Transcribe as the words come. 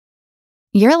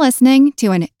You're listening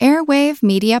to an Airwave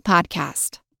Media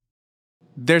Podcast.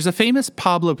 There's a famous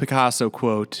Pablo Picasso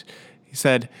quote. He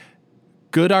said,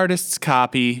 "Good artists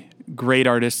copy, great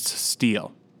artists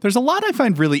steal." There's a lot I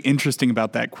find really interesting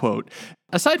about that quote.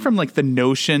 Aside from the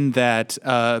notion that,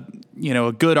 a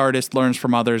good artist learns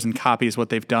from others and copies what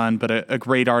they've done, but a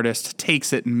great artist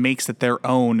takes it and makes it their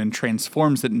own and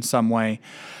transforms it in some way.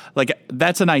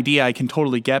 That's an idea I can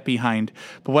totally get behind.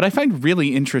 But what I find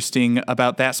really interesting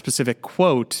about that specific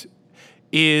quote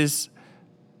is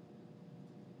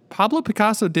Pablo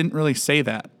Picasso didn't really say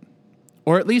that.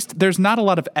 Or at least there's not a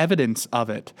lot of evidence of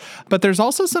it. But there's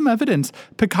also some evidence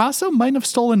Picasso might have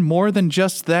stolen more than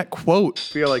just that quote.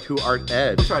 I feel like who art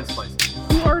Ed? We're trying to spice it.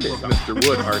 Who art is Mr.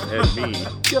 Wood art Ed me?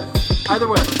 Good. Either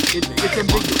way, it's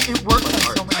ambiguous. It works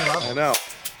on so many levels. I know.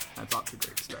 That's off to a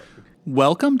great start.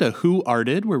 Welcome to Who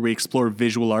Arted, where we explore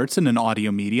visual arts in an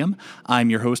audio medium.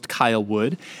 I'm your host, Kyle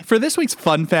Wood. For this week's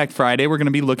Fun Fact Friday, we're going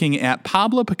to be looking at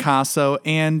Pablo Picasso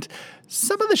and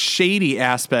some of the shady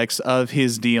aspects of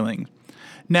his dealing.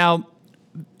 Now,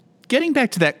 getting back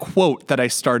to that quote that I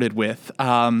started with,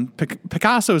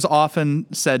 Picasso is often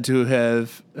said to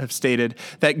have stated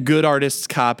that good artists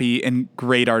copy and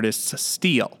great artists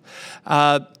steal.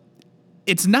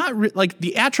 It's not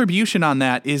the attribution on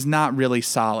that is not really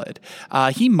solid.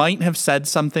 He might have said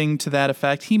something to that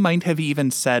effect. He might have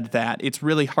even said that. It's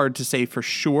really hard to say for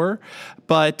sure,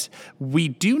 but we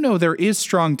do know there is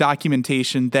strong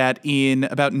documentation that in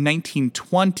about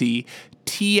 1920,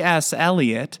 T.S.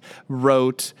 Eliot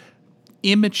wrote,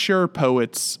 "Immature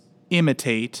poets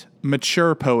imitate,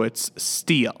 mature poets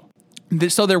steal."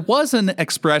 So there was an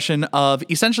expression of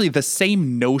essentially the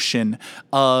same notion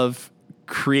of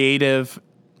creative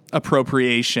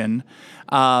appropriation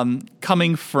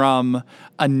coming from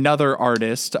another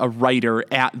artist, a writer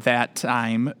at that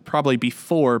time, probably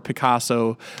before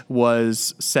Picasso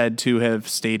was said to have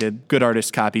stated, "Good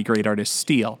artists copy, great artists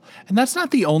steal." And that's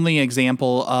not the only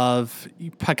example of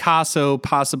Picasso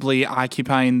possibly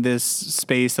occupying this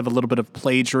space of a little bit of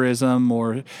plagiarism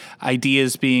or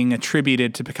ideas being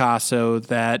attributed to Picasso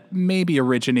that maybe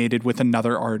originated with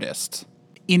another artist.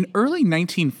 In early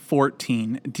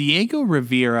 1914, Diego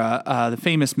Rivera, the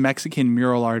famous Mexican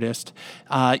mural artist,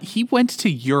 he went to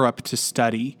Europe to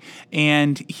study,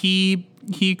 and he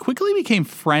quickly became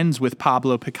friends with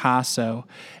Pablo Picasso,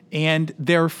 and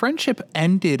their friendship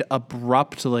ended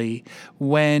abruptly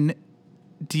when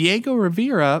Diego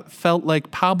Rivera felt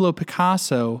like Pablo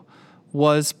Picasso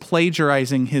was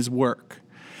plagiarizing his work.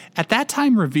 At that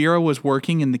time, Rivera was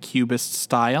working in the Cubist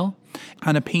style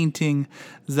on a painting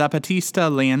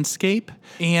Zapatista landscape,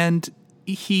 and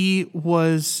he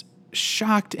was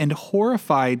shocked and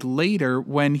horrified later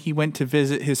when he went to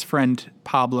visit his friend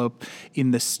Pablo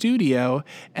in the studio,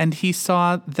 and he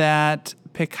saw that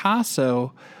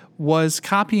Picasso was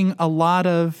copying a lot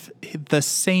of the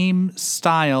same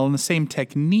style and the same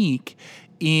technique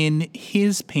in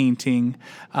his painting,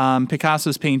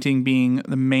 Picasso's painting being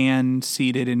the man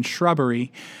seated in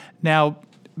shrubbery. Now,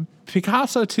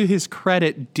 Picasso, to his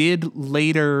credit, did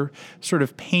later sort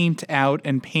of paint out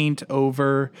and paint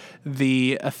over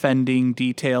the offending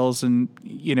details and,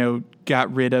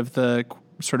 got rid of the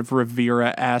sort of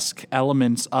Rivera-esque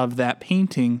elements of that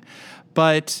painting.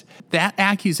 But that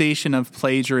accusation of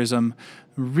plagiarism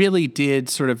really did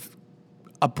sort of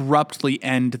abruptly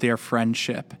end their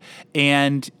friendship.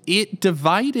 And it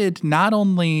divided not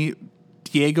only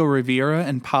Diego Rivera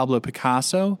and Pablo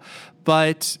Picasso,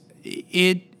 but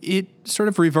it sort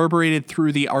of reverberated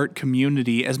through the art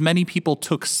community as many people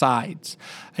took sides.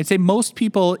 I'd say most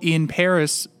people in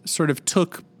Paris sort of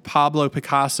took Pablo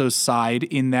Picasso's side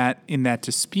in that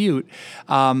dispute.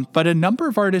 But a number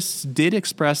of artists did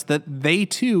express that they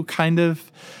too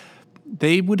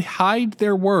they would hide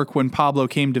their work when Pablo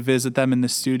came to visit them in the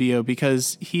studio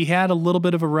because he had a little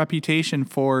bit of a reputation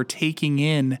for taking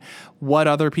in what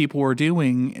other people were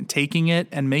doing, taking it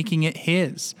and making it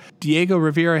his. Diego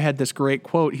Rivera had this great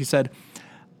quote. He said,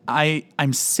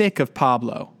 I'm sick of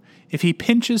Pablo. If he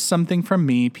pinches something from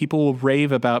me, people will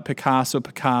rave about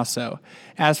Picasso.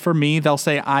 As for me, they'll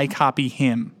say I copy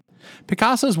him.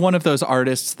 Picasso is one of those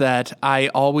artists that I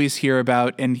always hear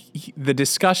about, and the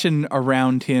discussion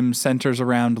around him centers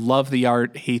around love the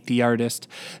art, hate the artist.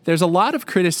 There's a lot of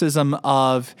criticism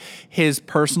of his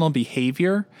personal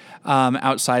behavior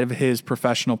outside of his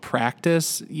professional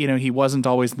practice. He wasn't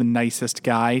always the nicest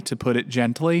guy, to put it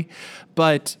gently,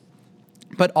 but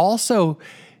also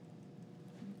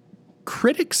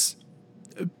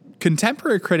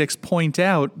contemporary critics point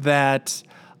out that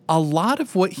a lot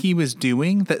of what he was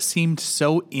doing that seemed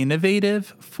so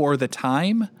innovative for the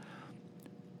time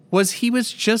was he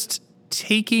was just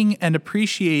taking and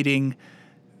appreciating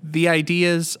the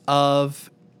ideas of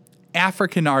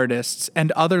African artists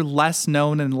and other less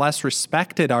known and less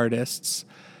respected artists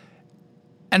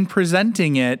and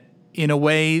presenting it in a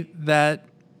way that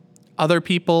other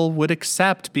people would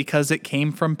accept because it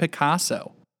came from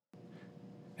Picasso.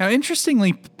 Now,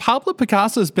 interestingly, Pablo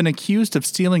Picasso has been accused of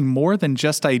stealing more than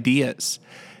just ideas.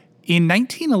 In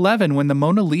 1911, when the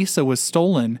Mona Lisa was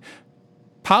stolen,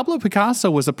 Pablo Picasso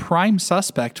was a prime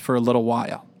suspect for a little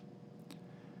while.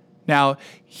 Now,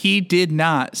 he did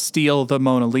not steal the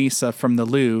Mona Lisa from the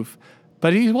Louvre,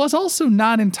 but he was also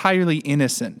not entirely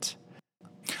innocent.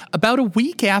 About a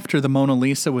week after the Mona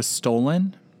Lisa was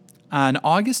stolen, on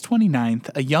August 29th,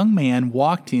 a young man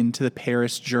walked into the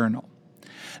Paris Journal.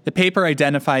 The paper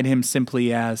identified him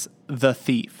simply as the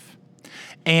thief.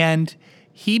 And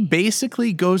he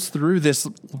basically goes through this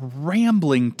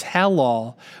rambling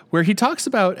tell-all where he talks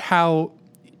about how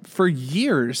for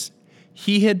years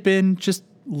he had been just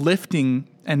lifting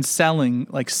and selling,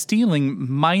 like stealing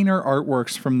minor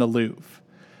artworks from the Louvre.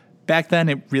 Back then,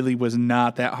 it really was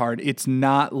not that hard. It's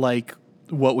not like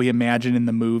what we imagine in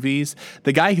the movies.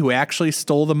 The guy who actually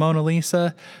stole the Mona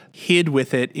Lisa hid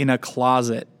with it in a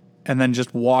closet and then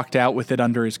just walked out with it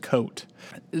under his coat.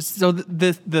 So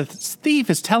the thief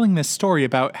is telling this story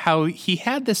about how he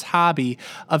had this hobby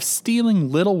of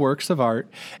stealing little works of art.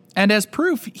 And as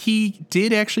proof, he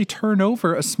did actually turn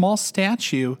over a small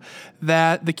statue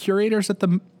that the curators at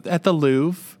the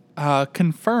Louvre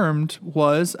confirmed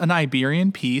was an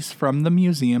Iberian piece from the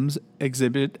museum's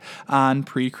exhibit on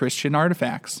pre-Christian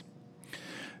artifacts.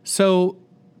 So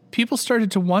people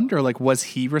started to wonder, like, was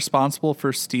he responsible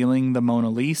for stealing the Mona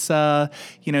Lisa?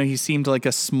 You know, he seemed like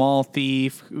a small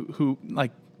thief who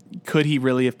like, could he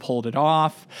really have pulled it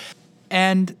off?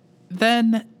 And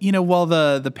then, you know, while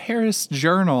the Paris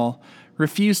Journal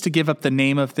refused to give up the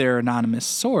name of their anonymous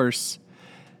source,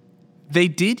 they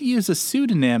did use a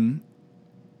pseudonym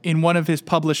in one of his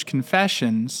published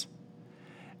confessions,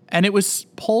 and it was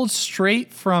pulled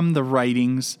straight from the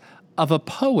writings of a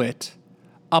poet,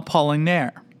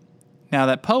 Apollinaire. Now,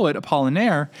 that poet,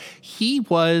 Apollinaire, he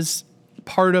was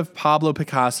part of Pablo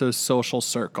Picasso's social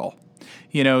circle.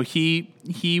 You know, he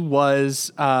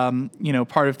was,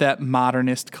 part of that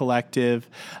modernist collective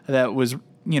that was,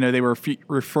 they were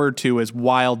referred to as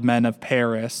wild men of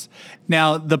Paris.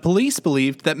 Now, the police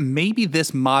believed that maybe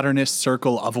this modernist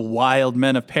circle of wild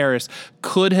men of Paris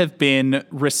could have been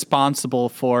responsible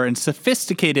for and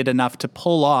sophisticated enough to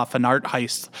pull off an art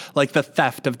heist like the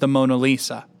theft of the Mona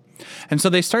Lisa. And so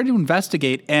they started to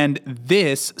investigate, and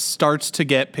this starts to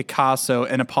get Picasso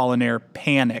and Apollinaire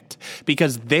panicked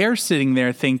because they're sitting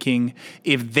there thinking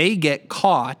if they get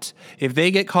caught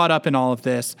up in all of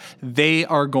this, they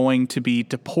are going to be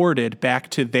deported back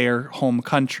to their home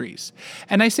countries.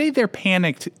 And I say they're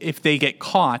panicked if they get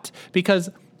caught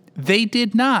because they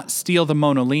did not steal the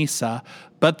Mona Lisa,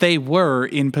 but they were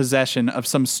in possession of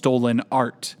some stolen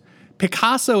art.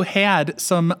 Picasso had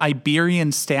some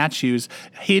Iberian statues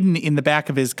hidden in the back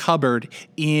of his cupboard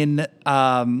in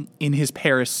his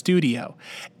Paris studio.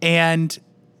 And,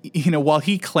 while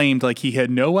he claimed like he had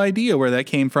no idea where that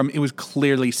came from, it was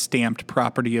clearly stamped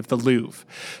property of the Louvre.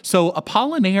 So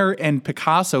Apollinaire and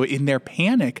Picasso, in their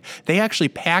panic, they actually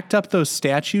packed up those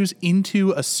statues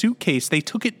into a suitcase. They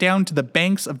took it down to the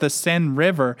banks of the Seine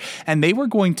River, and they were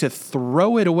going to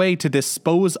throw it away to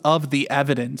dispose of the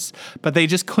evidence, but they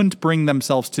just couldn't bring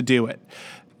themselves to do it.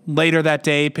 Later that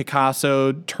day,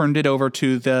 Picasso turned it over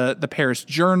to the Paris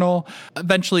Journal.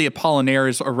 Eventually, Apollinaire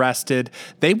is arrested.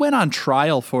 They went on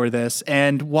trial for this,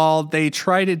 and while they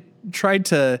tried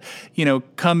to,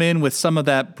 come in with some of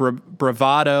that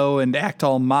bravado and act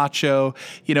all macho,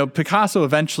 Picasso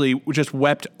eventually just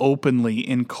wept openly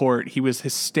in court. He was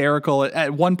hysterical.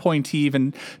 At one point, he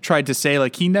even tried to say,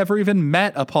 like, he never even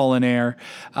met Apollinaire.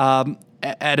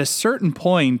 At a certain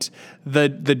point, the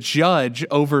judge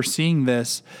overseeing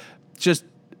this, just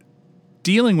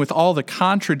dealing with all the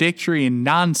contradictory and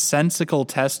nonsensical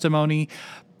testimony,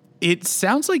 it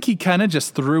sounds like he kind of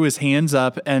just threw his hands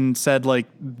up and said, like,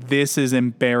 this is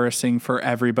embarrassing for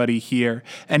everybody here.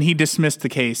 And he dismissed the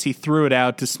case. He threw it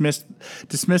out, dismissed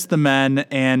the men,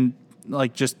 and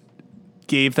like just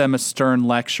gave them a stern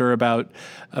lecture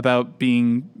about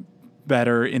being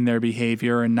better in their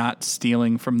behavior and not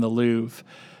stealing from the Louvre.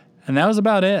 And that was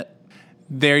about it.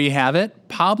 There you have it.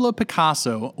 Pablo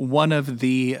Picasso, one of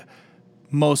the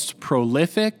most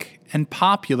prolific and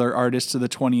popular artists of the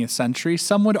 20th century.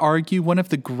 Some would argue one of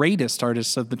the greatest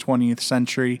artists of the 20th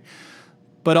century,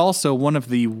 but also one of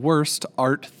the worst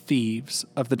art thieves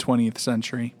of the 20th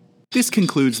century. This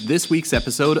concludes this week's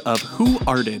episode of Who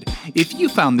Arted. If you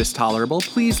found this tolerable,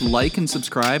 please like and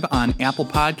subscribe on Apple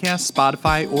Podcasts,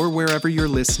 Spotify, or wherever you're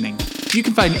listening. You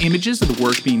can find images of the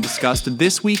work being discussed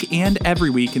this week and every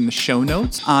week in the show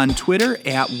notes, on Twitter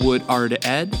at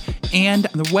WoodArtEd, and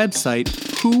on the website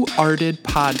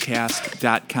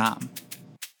whoartedpodcast.com.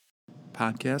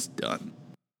 Podcast done.